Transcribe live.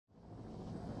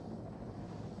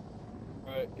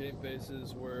Alright, game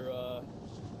faces, we're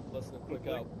less than a click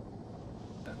out.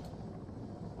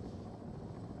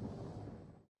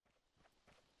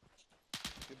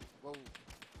 Whoa.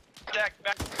 Back.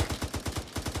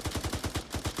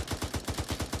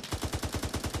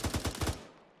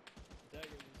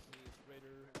 Dagger, this is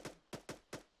Raider.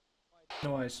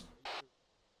 No eyes.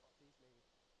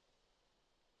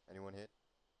 Anyone hit?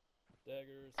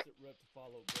 Dagger, sit rep to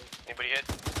follow, bro. Anybody hit?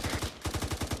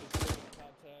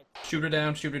 Contact. Shoot her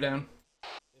down, shoot her down.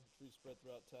 Infantry spread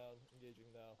throughout town, engaging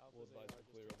now. We'll advise you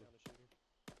clear over.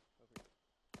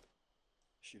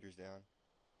 Shooters down.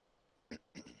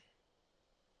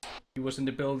 He was in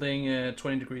the building,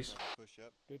 20 degrees. Push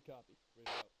up. Good copy.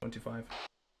 Raider out. 25. Alright,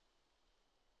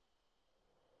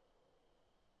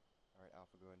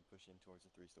 Alpha, go ahead and push in towards the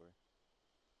 3-story.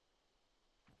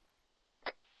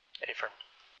 A firm.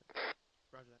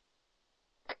 Roger that.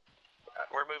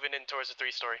 We're moving in towards the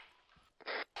 3-story.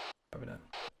 Copy that.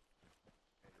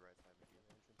 Okay, your right side of you.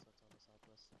 Entrance that's on the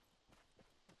southwest.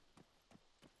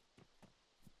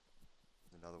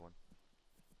 There's another one.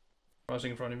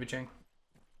 Crossing in front of you, Chang.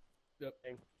 Yep.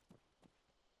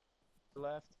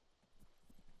 Left.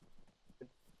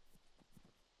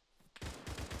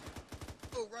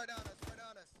 Oh, right on us, right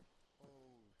on us. Oh,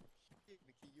 shit,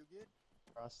 Mickey, you good?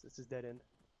 Cross. This is dead end.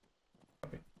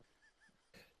 Copy.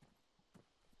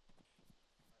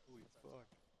 Holy fuck.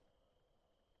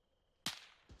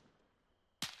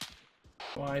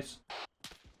 Twice.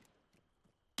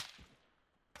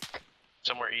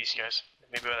 Somewhere east, guys.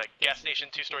 Maybe by that gas station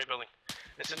 2-story building.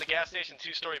 It's in the gas station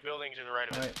 2-story building to the right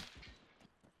of it. Alright.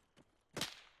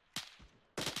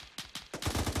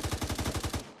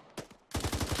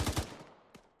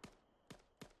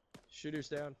 Shooters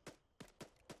down.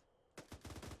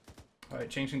 Alright,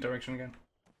 changing direction again.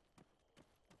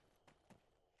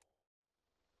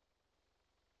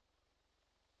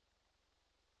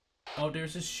 Oh,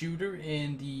 there's a shooter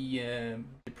in the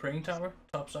praying tower,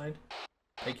 top side.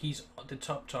 Like he's on the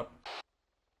top.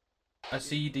 I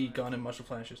see the gun and muzzle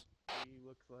flashes. We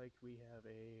look like we have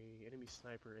a enemy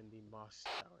sniper in the mosque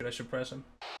tower. Should I suppress him?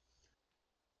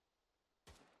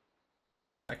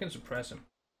 I can suppress him.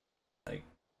 Like,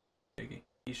 Biggie.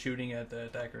 He's shooting at the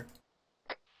dagger.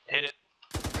 Hit it.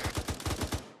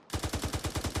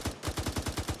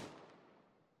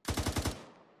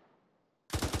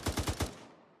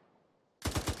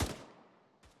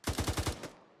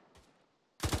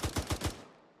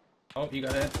 Oh, you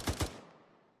got hit.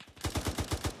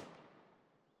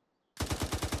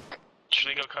 Should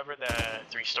we go cover the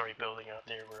 3-story building out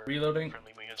there where Reloading.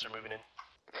 friendly units are moving in?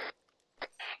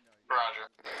 Roger.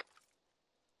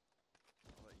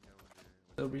 I'll let you know when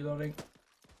they're... Still reloading.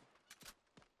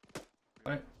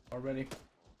 Alright, already. You guys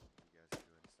can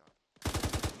go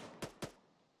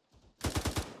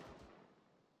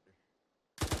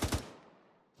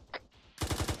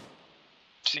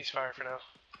ahead and stop. Ceasefire for now.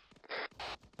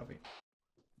 Copy.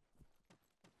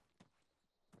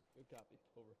 Good copy.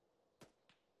 Over.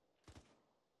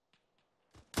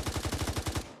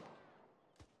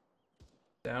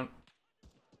 Down.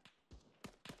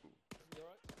 You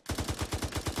alright?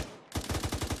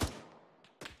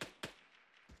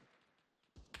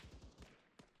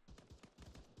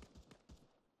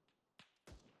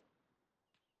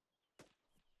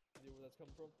 See where that's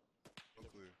coming from? No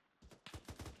clue.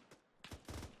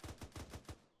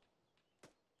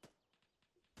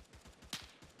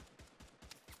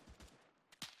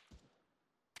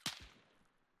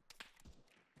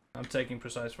 I'm taking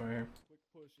precise fire here. Quick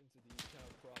push into the town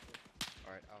proper.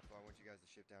 Alright, Alpha, I want you guys to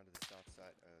ship down to the south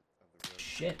side of the road.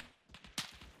 Shit.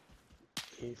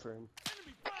 A-firm.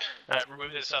 Alright, we're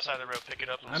moving to the south side of the road. Pick it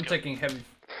up and let's I'm go. taking heavy.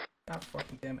 God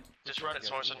fucking damn it. Just run it, You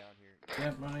guys Sorensen. get down here.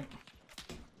 Yeah, running.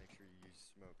 Make sure you use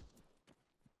smoke.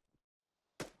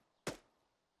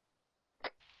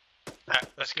 Alright,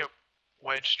 let's go.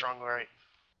 Wedge, strong right.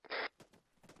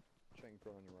 Chang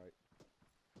pro on your right.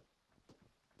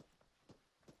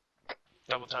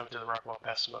 Double time it to the rock wall,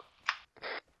 pass smoke.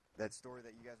 That story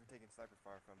that you guys were taking sniper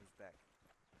fire from is back.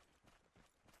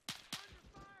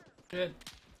 Shit.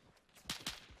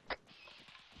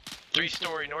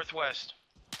 3-story northwest.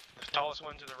 The tallest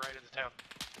one to the right of the town.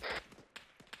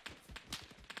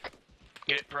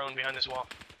 Get it prone behind this wall.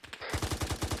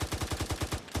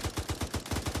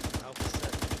 Alpha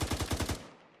set.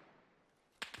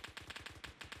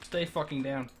 Stay fucking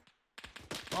down.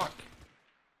 Fuck.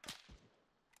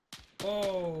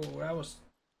 Oh, that was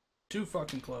too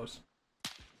fucking close.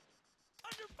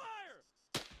 Under fire!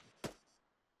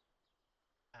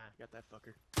 Ah, got that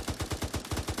fucker.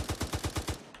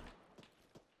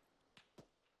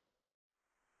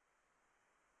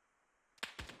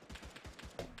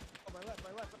 Oh, my left,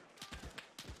 my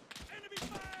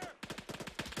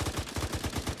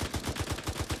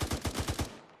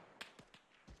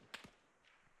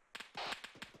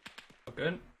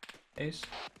Good. Ace.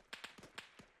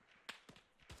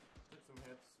 Took some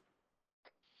hits.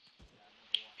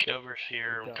 Get over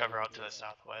here and cover out to the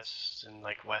southwest and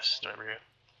like west over here.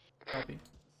 Copy.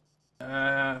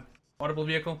 Audible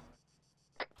vehicle.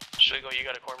 Should we go? You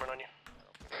got a corpsman on you?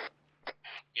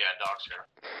 Yeah, dog's here.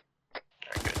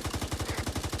 Alright, good.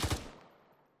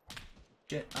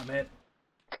 Shit, I'm hit.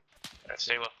 Alright,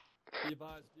 stay low. Be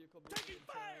advised, vehicle moving in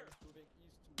town, moving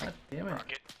east to God damn it.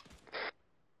 Rocket.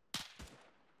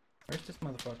 Where's this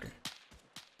motherfucker?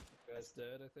 Guy's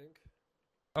dead, I think.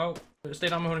 Oh, stay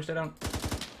down, Mahoney, stay down.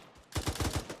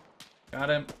 Got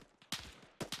him.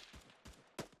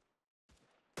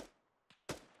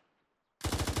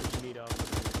 What you need up?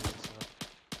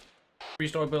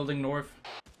 3-story building north.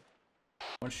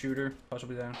 One shooter,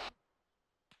 possibly down.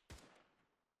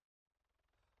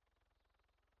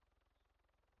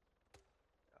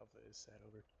 Alpha is sat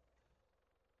over.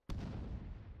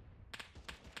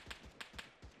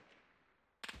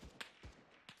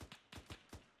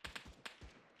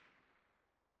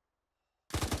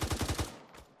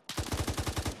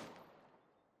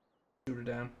 Shooter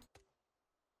down.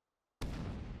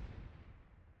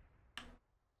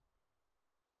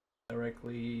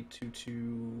 Directly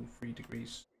 223 degrees.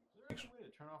 Is there any way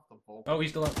to turn off the bulb? Oh,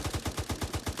 he's still up.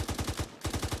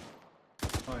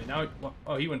 Oh, now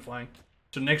oh, he went flying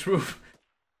to the next roof.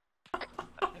 Oh,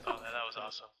 that was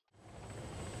awesome.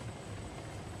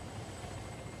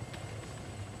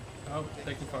 Oh,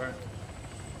 taking fire.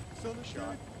 Still the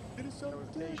shot. It is That so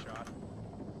was a day shot.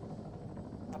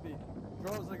 Copy.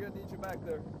 Drones, I'm gonna need you back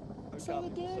there. I saw the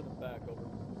copy. dead. Send them back, over.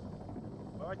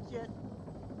 Oh shit!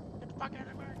 Get the fuck out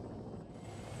of here!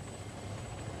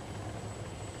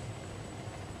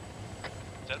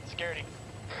 Set security.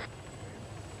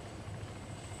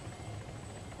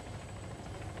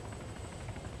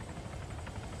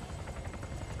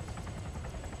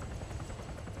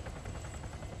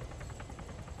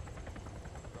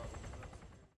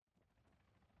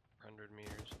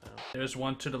 There's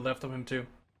one to the left of him too,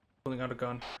 pulling out a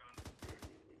gun.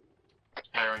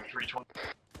 Hiring 320.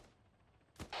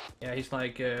 Yeah, he's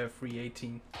like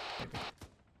 318. Maybe.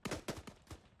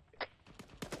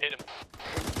 Hit him.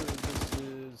 This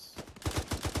is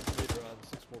later on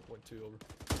 64.2, over.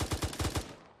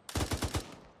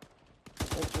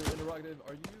 Ultra interrogative,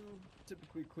 are you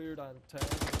typically cleared on town?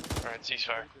 Alright,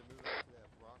 ceasefire.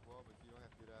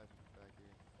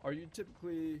 Are you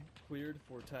typically cleared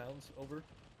for towns, over?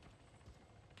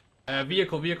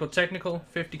 Vehicle technical,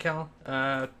 50 cal,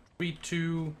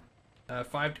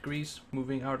 325 degrees,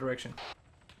 moving our direction.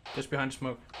 Just behind the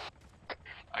smoke.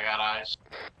 I got eyes.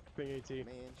 Ping AT. Man,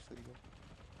 sleeping.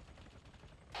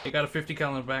 They got a 50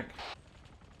 cal in the back.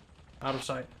 Out of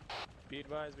sight. Be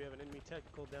advised, we have an enemy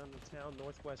technical down the town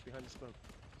northwest behind the smoke.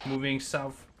 Moving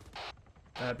south,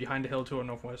 behind the hill to our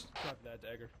northwest. Copy that,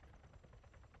 Dagger.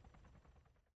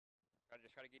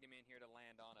 Just try to get him in here to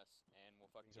land on us, and we'll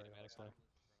fucking get him out of Sorry, time.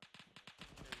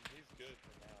 He's good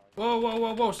for now. Whoa, whoa,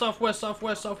 whoa, whoa, southwest,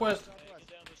 southwest, southwest. Get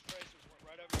down this tracers went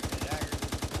right over your head.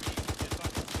 Get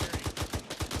fucking scary.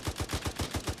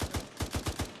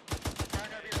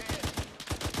 Turn over your head.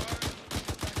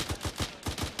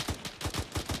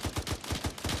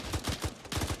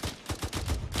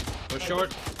 Go short.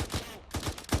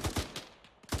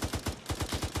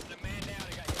 The man down,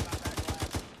 he got hit by back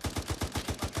blast.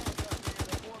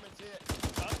 The foreman's hit.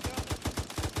 I'm coming.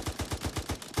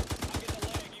 I'll get the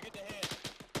leg, you get the head.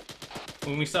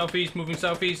 Moving southeast, moving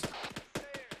southeast. Stairs.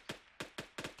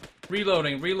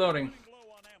 Reloading. Running low on ammo.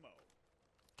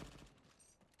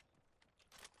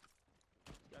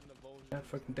 Got an Vulture. God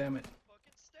fucking damn it.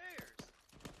 Fucking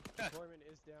stairs. Foreman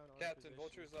is down on Captain, position.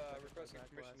 Vulture's requesting Back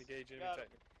permission to blast. engage enemy Got it.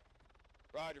 technical.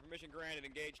 Roger, permission granted,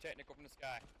 engage technical from the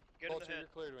sky. Get in the Vulture, head. you're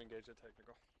clear to engage the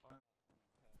technical.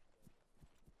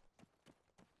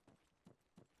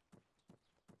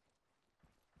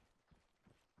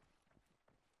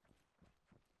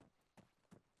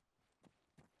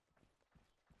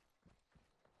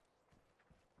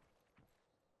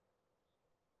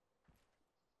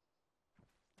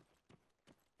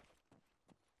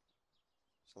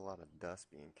 There's a lot of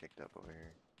dust being kicked up over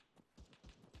here.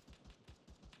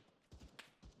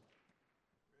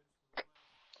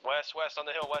 West on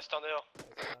the hill, west on the hill.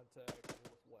 That's contact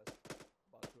northwest.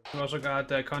 About to We also got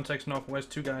contacts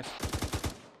northwest, 2 guys.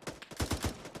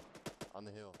 On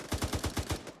the hill.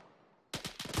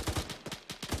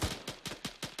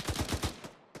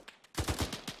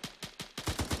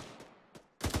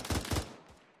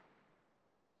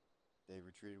 They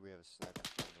retreated. We have a sniper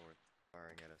to the north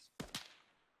firing at us.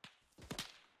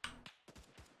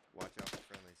 Watch out for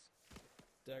friendlies.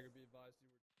 Dagger, be advised you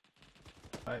were.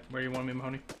 Alright, where you want me,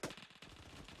 Mahoney?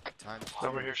 Times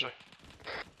Over here, Shay.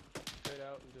 Straight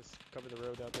out and just cover the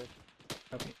road out there.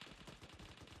 Copy.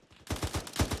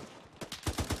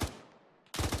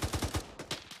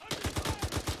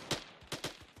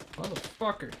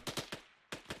 Motherfucker.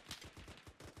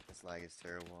 This lag is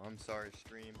terrible. I'm sorry,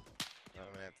 stream. I'm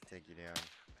gonna have to take you down.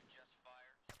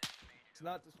 It's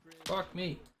not the stream. Fuck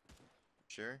me.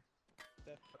 Sure?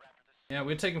 Yeah,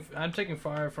 I'm taking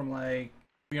fire from like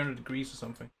 300 degrees or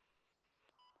something.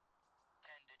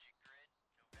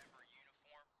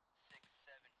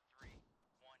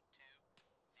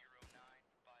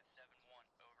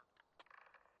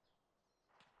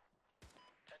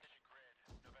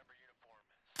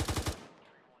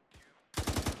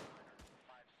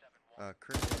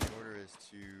 Currently the order is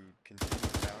to continue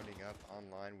bounding up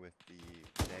online with the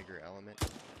dagger element.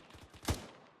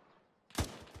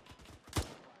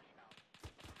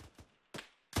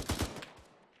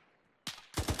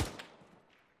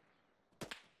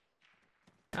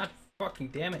 God fucking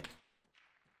damn it.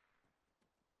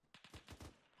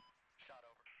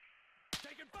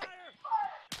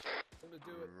 I'm gonna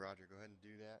do it. Roger, go ahead and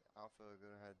do that. Alpha, go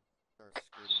ahead, start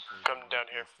skirting towards Come down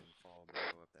here. and follow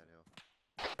below up that hill.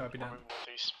 Copy We're down. moving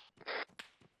northeast.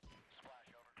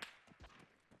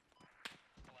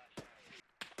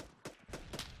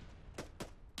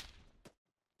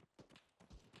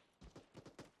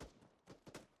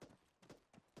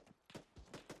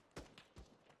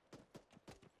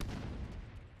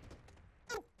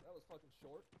 That was fucking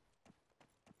short.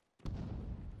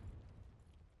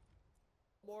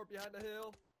 More behind the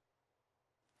hill.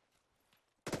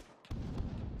 5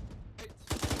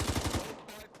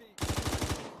 feet.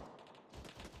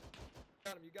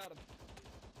 Got him, you got him.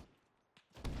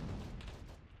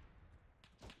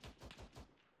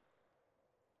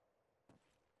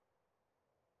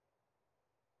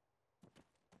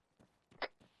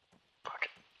 Fuck it.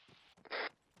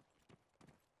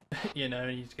 You know,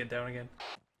 you need to get down again.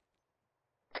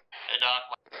 Hey, Doc.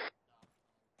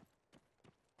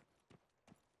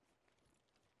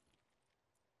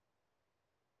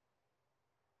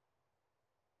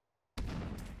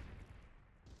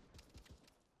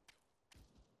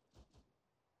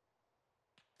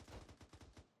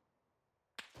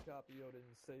 Copy, Odin.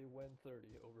 Say when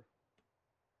 30. Over.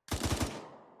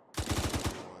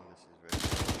 1, this is ready.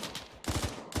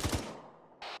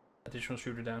 Additional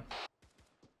shooter down.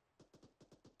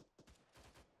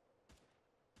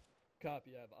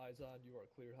 Copy, I have eyes on. You are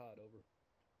clear hot. Over.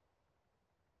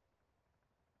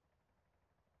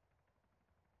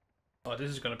 Oh, this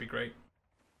is gonna be great.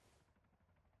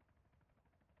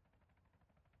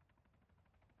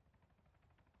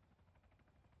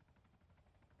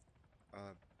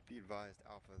 Be advised,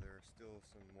 Alpha, there are still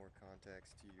some more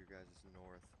contacts to your guys'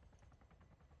 north.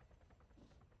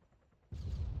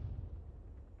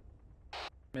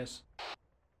 Miss.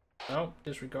 No,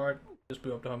 disregard. Just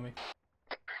blew up the Humvee.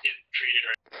 Get treated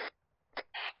right.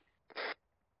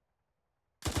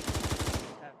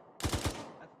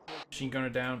 Machine gunner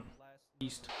down. Last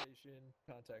East. Station.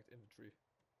 Contact infantry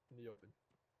in the open.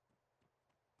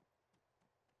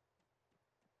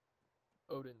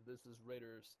 Odin, this is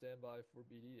Raider. Stand by for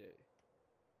BDA.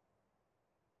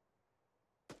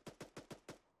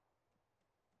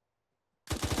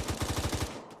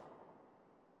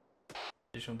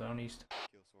 Additional down east.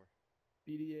 Kill sore.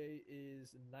 BDA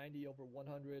is 90 over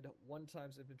 100. 1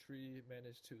 times infantry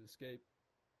managed to escape.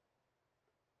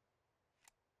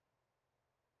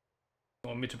 You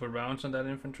want me to put rounds on that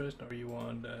infanterist, or you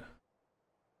want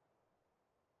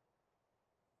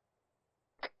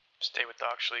Stay with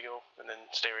Doc Schlegel, and then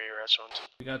stay where you're at, Swans.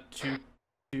 we got two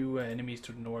enemies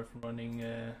to the north running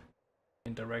in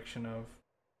direction of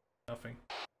nothing.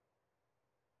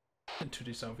 To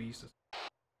the southeast.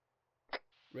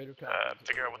 Raider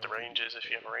Figure out what the range is if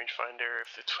you have a rangefinder.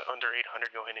 If it's under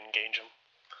 800, go ahead and engage them.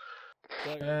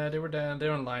 They were down.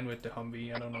 They're in line with the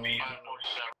Humvee. I don't know. Ready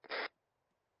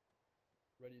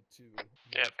to.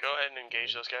 Yeah, go ahead and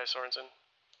engage those guys, Sorensen.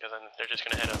 Because then they're just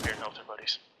gonna head up here and help their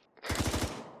buddies.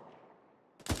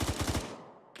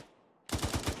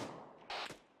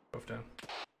 Both down.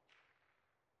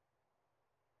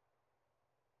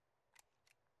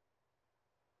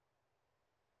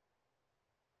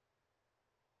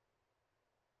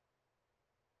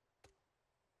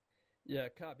 Yeah,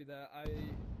 copy that.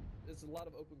 There's a lot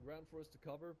of open ground for us to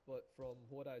cover, but from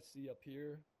what I see up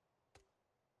here,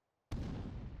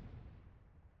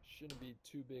 shouldn't be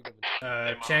too big of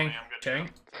an. Chang.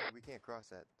 We can't cross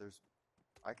that.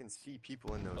 I can see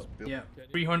people in those buildings. Yeah,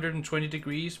 320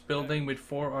 degrees, building with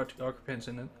 4 occupants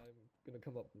in it. I'm gonna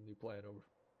come up with a new plan. Over.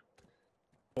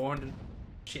 400.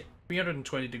 Shit.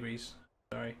 320 degrees.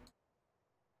 Sorry.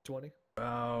 20.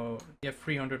 Yeah,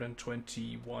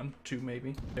 321, 2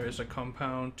 maybe. There is a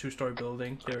compound, 2-story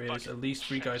building. There is at least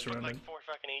 3 guys around like it. 4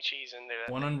 fucking HEs in there.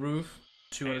 1 on roof,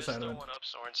 2 on the There's side of still it. one up,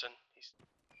 Sorensen. He's...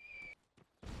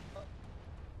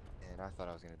 And I thought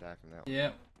I was gonna die from that one.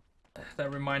 Yeah,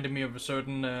 that reminded me of a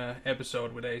certain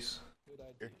episode with Ace. Good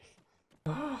idea.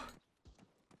 Oh,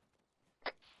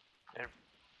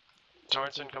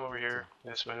 Sorensen, come over here.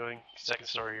 This building, 2nd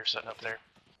story, you're setting up there.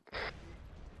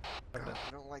 I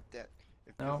don't like that.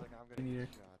 It feels No, like I'm gonna me neither.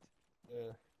 get shot.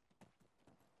 Yeah.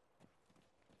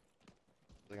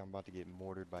 Like I'm about to get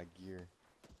mortared by gear.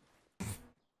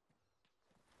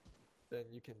 Then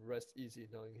you can rest easy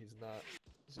knowing he's not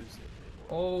Zeus anymore.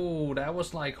 oh, that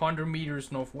was like 100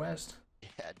 meters northwest.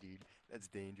 Yeah, dude. That's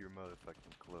danger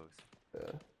motherfucking close.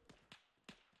 Yeah.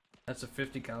 That's a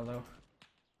 50 cal though.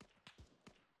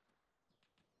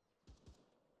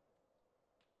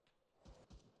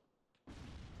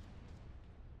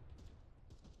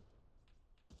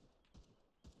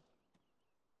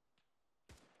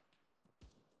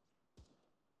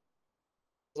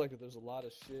 It's like there's a lot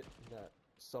of shit in that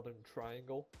southern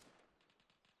triangle.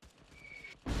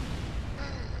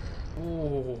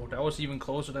 Oh, that was even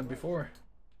closer than before.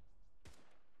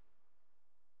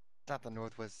 It's not the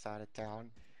northwest side of town.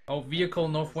 Oh, vehicle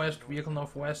northwest,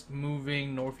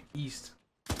 moving northeast.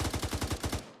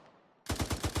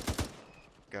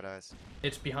 Got us.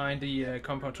 It's behind the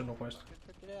compound to northwest.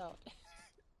 Took it out.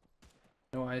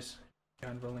 No eyes.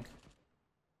 Behind the building.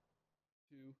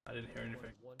 2, I didn't hear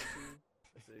anything. 1, 2.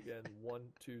 I say again, 1,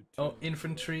 2, 2. Oh,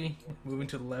 infantry moving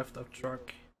to the left of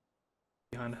truck.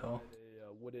 Behind the hill.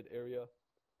 A wooded area.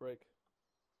 Break.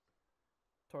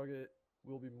 Target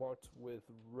will be marked with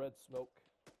red smoke.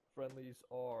 Friendlies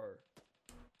are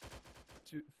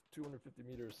 250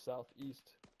 meters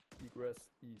southeast. Egress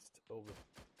east. Over.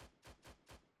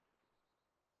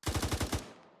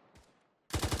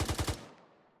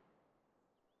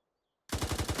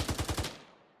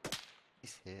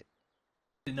 He's hit.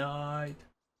 Denied.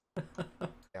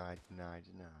 Deny.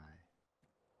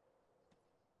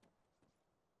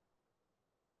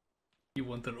 He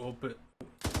wanted to open.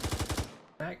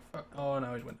 Back. Fuck. Oh,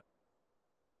 no, he's went.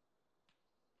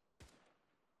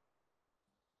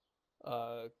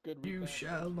 Good. You rebound.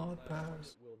 shall not My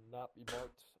pass. target will not be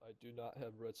marked. I do not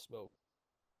have red smoke.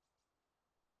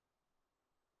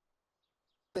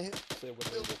 Say when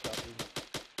they will copy.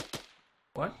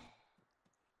 What?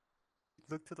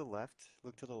 Look to the left.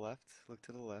 Look to the left. Look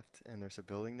to the left. And there's a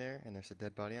building there, and there's a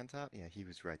dead body on top. Yeah, he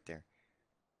was right there.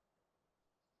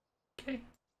 Okay.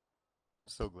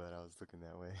 So glad I was looking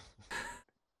that way.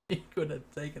 He could have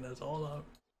taken us all out.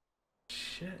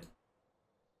 Shit.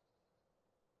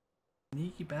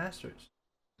 Sneaky bastards.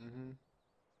 Mm-hmm.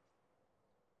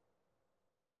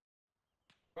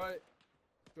 Right.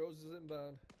 Throws is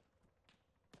inbound.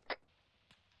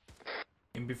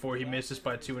 And before he misses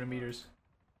by 200 meters.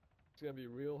 It's gonna be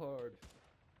real hard.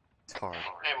 It's hard.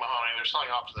 Hey, Mahoney, there's something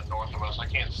off to the north of us. I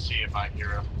can't see if I hear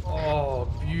him. Oh,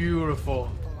 beautiful.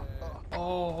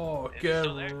 Oh, Is he get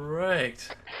still there?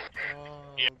 wrecked. Oh,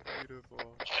 Yeah. beautiful.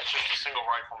 It's just a single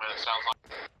rifleman, it sounds like.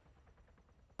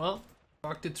 Well,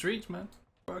 fuck the treats, man.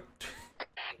 Fuck.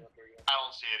 I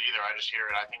don't see it either, I just hear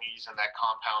it. I think he's in that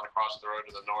compound across the road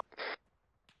to the north.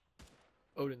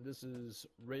 Odin, this is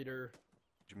Raider.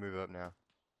 You move up now.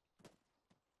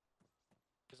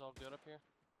 Is all good up here?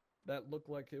 That looked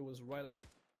like it was right.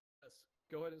 Yes.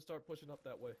 Go ahead and start pushing up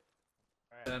that way.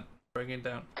 Then bring it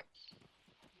down.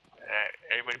 Alright,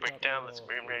 everybody break down. Let's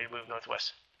bring him ready to move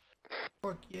northwest.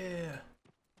 Fuck yeah.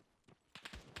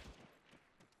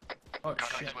 Oh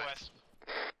shit. Northwest.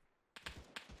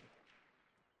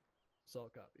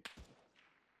 Solid copy.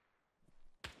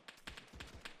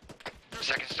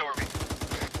 Second story.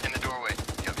 In the doorway.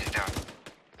 Yep, he's down.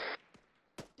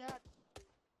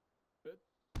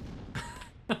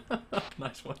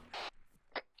 Nice one.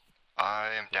 I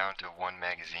am down to 1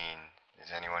 magazine.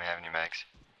 Does anyone have any mags?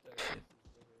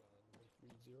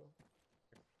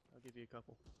 I'll give you a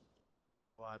couple.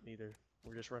 A lot neither.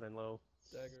 We're just running low.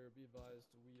 Dagger, be advised,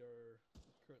 we are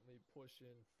currently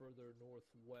pushing further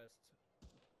northwest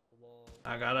along.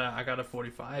 I got a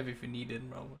 45 if you need it,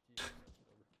 bro.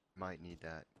 Might need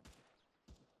that.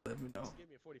 Let me know. Just give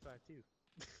me a 45 too.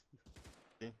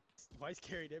 Okay. Vice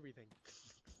carried everything.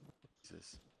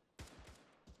 Jesus.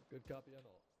 Good copy on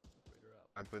all. Raider out.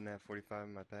 I'm putting that 45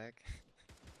 in my pack.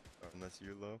 Unless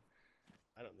you're low.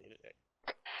 I don't need it.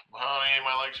 Mahoney,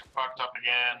 my legs are fucked up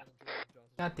again.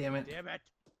 God damn it. Damn it!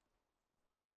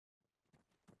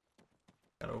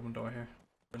 Got an open door here.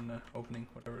 Open opening,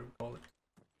 whatever we call it.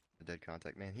 The dead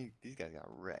contact. Man, these guys got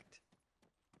wrecked.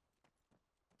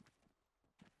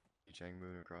 Chang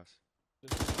moving across.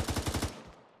 What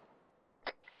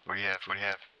do you have? What do you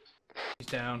have? He's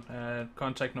down.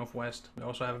 Contact northwest. We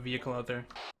also have a vehicle out there.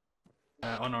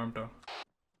 Unarmed though.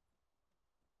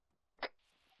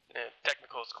 Yeah,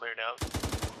 technical is cleared out.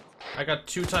 I got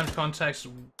 2 times contacts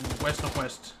west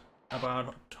northwest. About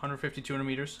 150, 200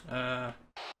 meters.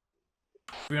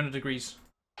 300 degrees.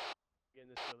 Get in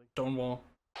this building. Stone wall.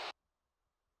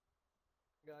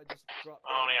 Guy just dropped Oh,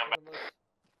 down yeah, in front of us,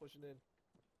 pushing in.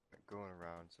 Going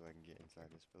around so I can get inside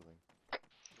this building.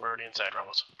 We're already inside,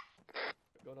 Ramos.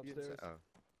 Going Get upstairs. inside-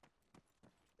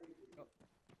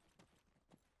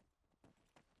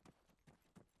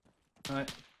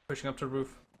 Alright, pushing up to the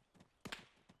roof.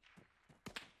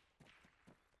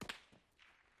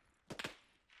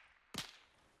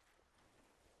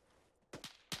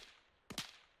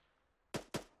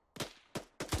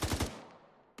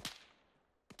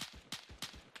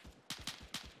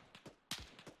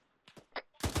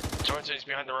 Sorensen's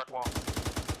behind the rock wall.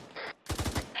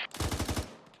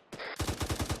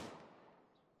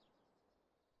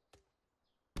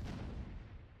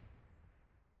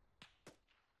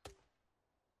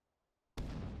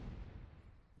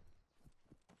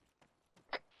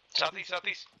 Southeast,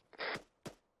 southeast.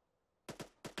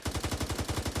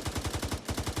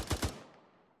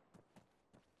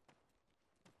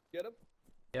 Get him.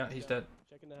 Yeah, he's dead.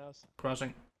 Checking the house.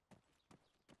 Crossing.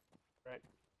 Right.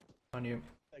 On you.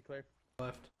 Hey, clear.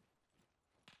 Left.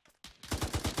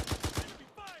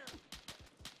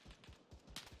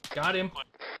 Got him.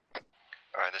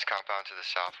 Alright, this compound to the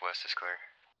southwest is clear.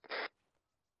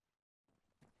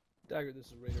 Dagger, this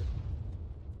is Raider.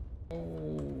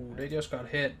 Oh, they just got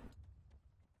hit.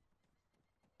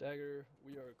 Dagger,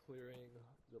 we are clearing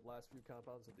the last few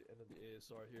compounds at the end of the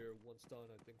ASR here. Once done,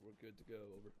 I think we're good to go.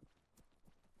 Over.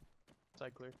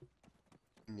 Side clear.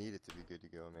 Need it to be good to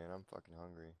go, man. I'm fucking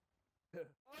hungry. Oh,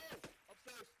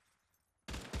 upstairs.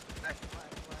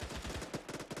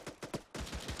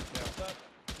 What's up?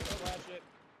 Flash it.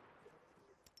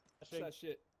 Flashing. That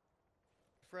shit.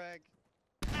 Frag.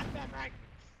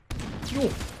 Yo,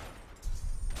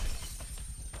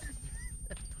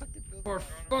 for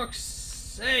fuck's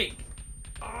sake!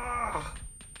 Ah,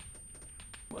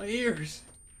 my ears,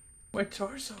 my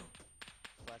torso.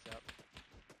 Flash out.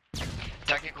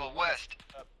 Technical west.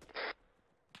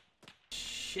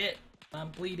 Shit, I'm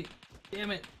bleeding.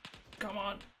 Damn it! Come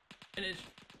on, finish.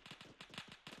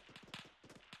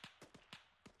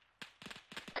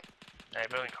 Hey,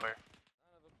 building clear.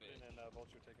 And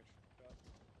Vulture taking shot.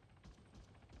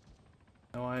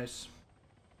 No ice.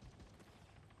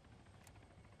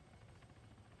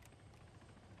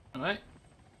 Alright.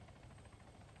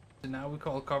 So now we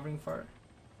call covering fire.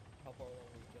 How far along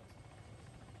is Jess?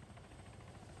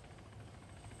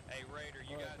 Hey Raider,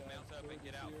 you Alright, guys guys, mount up and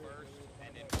get out here, first, we're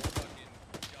and then gonna we'll fucking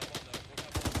jump on the.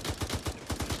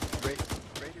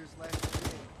 Raiders last in.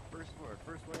 First floor.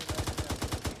 First one in, last out. Go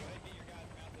ahead and get your guys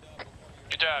mounted up before you're.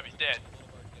 Good job, he's dead.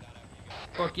 Get out after you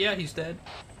guys. Fuck yeah, he's dead.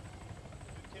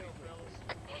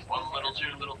 One little, 2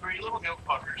 little, 3 little goat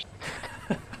fuckers.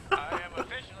 I am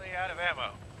officially out of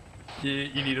ammo. You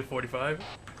need a 45? This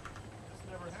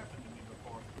never happened to me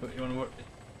before. You wanna work?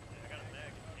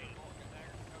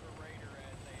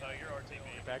 Oh, you're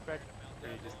RTB. Backpack? Or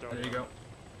you just throw There it? you go.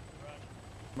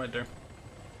 Right there.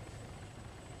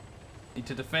 Need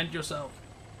to defend yourself.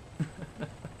 Right,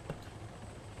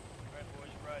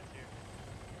 boys, right here.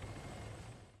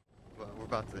 Well, we're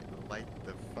about to light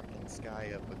the fucking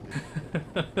sky up with this.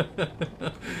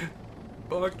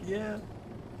 Fuck yeah.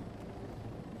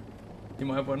 You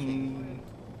might have one.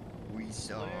 We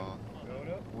saw.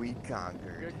 We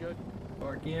conquered. Good, good.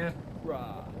 Fuck yeah.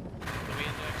 Rah. We'll be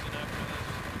indexing up for this